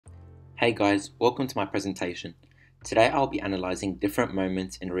Hey guys, welcome to my presentation. Today I'll be analysing different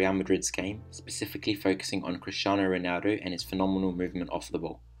moments in Real Madrid's game, specifically focusing on Cristiano Ronaldo and his phenomenal movement off the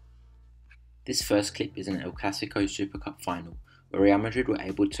ball. This first clip is an El Clasico Super Cup final, where Real Madrid were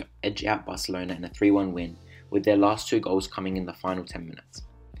able to edge out Barcelona in a 3-1 win, with their last two goals coming in the final 10 minutes.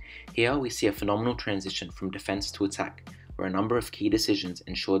 Here we see a phenomenal transition from defence to attack, where a number of key decisions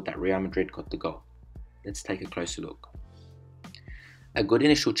ensured that Real Madrid got the goal. Let's take a closer look. A good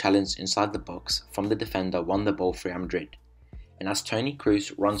initial challenge inside the box from the defender won the ball for Real Madrid, and as Toni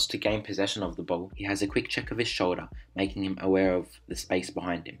Kroos runs to gain possession of the ball, he has a quick check of his shoulder, making him aware of the space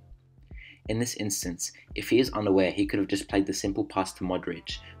behind him. In this instance, if he is unaware, he could have just played the simple pass to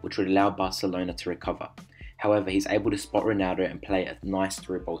Modric, which would allow Barcelona to recover. However, he's able to spot Ronaldo and play a nice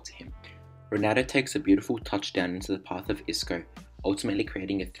through ball to him. Ronaldo takes a beautiful touchdown into the path of Isco, ultimately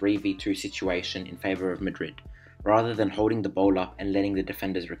creating a 3v2 situation in favour of Madrid, rather than holding the ball up and letting the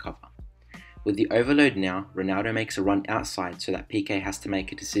defenders recover. With the overload now, Ronaldo makes a run outside so that Piqué has to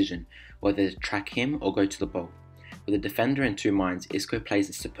make a decision whether to track him or go to the ball. With a defender in two minds, Isco plays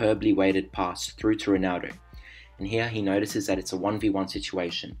a superbly weighted pass through to Ronaldo, and here he notices that it's a 1v1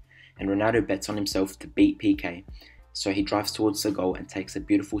 situation, and Ronaldo bets on himself to beat Piqué, so he drives towards the goal and takes a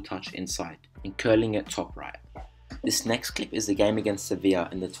beautiful touch inside, and curling it top right. This next clip is the game against Sevilla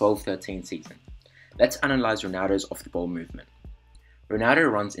in the 12-13 season. Let's analyse Ronaldo's off-the-ball movement.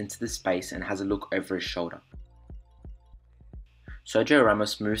 Ronaldo runs into the space and has a look over his shoulder. Sergio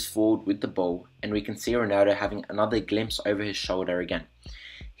Ramos moves forward with the ball, and we can see Ronaldo having another glimpse over his shoulder again.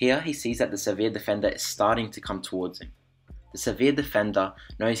 Here he sees that the Sevilla defender is starting to come towards him. The Sevilla defender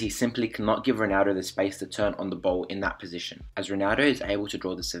knows he simply cannot give Ronaldo the space to turn on the ball in that position, as Ronaldo is able to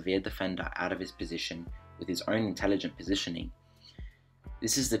draw the Sevilla defender out of his position with his own intelligent positioning.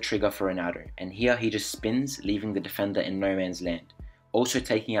 This is the trigger for Ronaldo, and here he just spins, leaving the defender in no man's land, also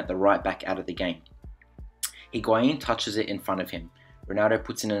taking out the right back out of the game. Higuain touches it in front of him. Ronaldo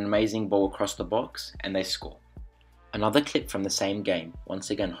puts in an amazing ball across the box, and they score. Another clip from the same game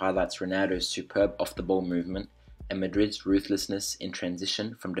once again highlights Ronaldo's superb off-the-ball movement and Madrid's ruthlessness in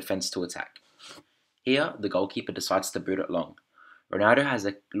transition from defence to attack. Here, the goalkeeper decides to boot it long. Ronaldo has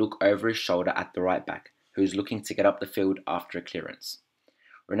a look over his shoulder at the right back, who is looking to get up the field after a clearance.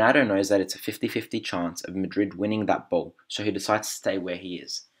 Ronaldo knows that it's a 50-50 chance of Madrid winning that ball, so he decides to stay where he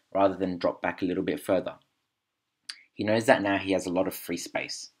is, rather than drop back a little bit further. He knows that now he has a lot of free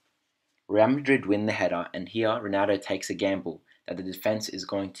space. Real Madrid win the header, and here Ronaldo takes a gamble that the defence is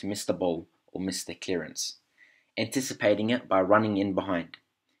going to miss the ball or miss the clearance, anticipating it by running in behind.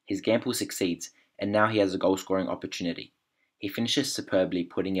 His gamble succeeds, and now he has a goal-scoring opportunity. He finishes superbly,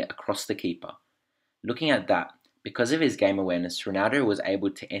 putting it across the keeper. Looking at that, because of his game awareness, Ronaldo was able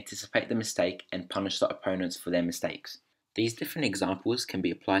to anticipate the mistake and punish the opponents for their mistakes. These different examples can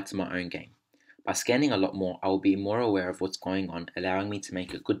be applied to my own game. By scanning a lot more, I will be more aware of what's going on, allowing me to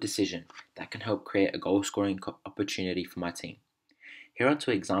make a good decision that can help create a goal-scoring opportunity for my team. Here are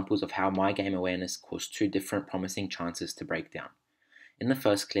two examples of how my game awareness caused two different promising chances to break down. In the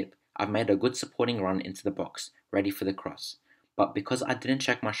first clip, I've made a good supporting run into the box, ready for the cross. But because I didn't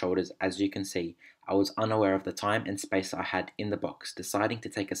check my shoulders, as you can see, I was unaware of the time and space I had in the box, deciding to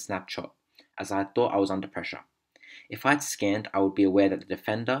take a snapshot, as I thought I was under pressure. If I had scanned, I would be aware that the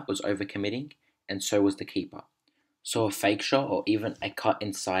defender was overcommitting, and so was the keeper. So a fake shot or even a cut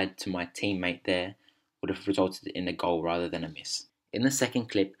inside to my teammate there would have resulted in a goal rather than a miss. In the second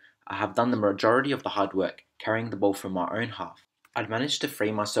clip, I have done the majority of the hard work, carrying the ball from my own half. I'd managed to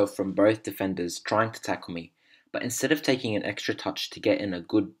free myself from both defenders trying to tackle me, but instead of taking an extra touch to get in a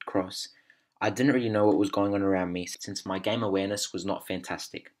good cross, I didn't really know what was going on around me since my game awareness was not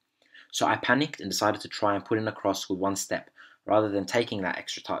fantastic. So I panicked and decided to try and put in a cross with one step, rather than taking that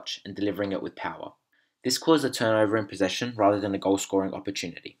extra touch and delivering it with power. This caused a turnover in possession rather than a goal-scoring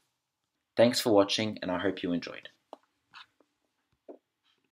opportunity. Thanks for watching, and I hope you enjoyed.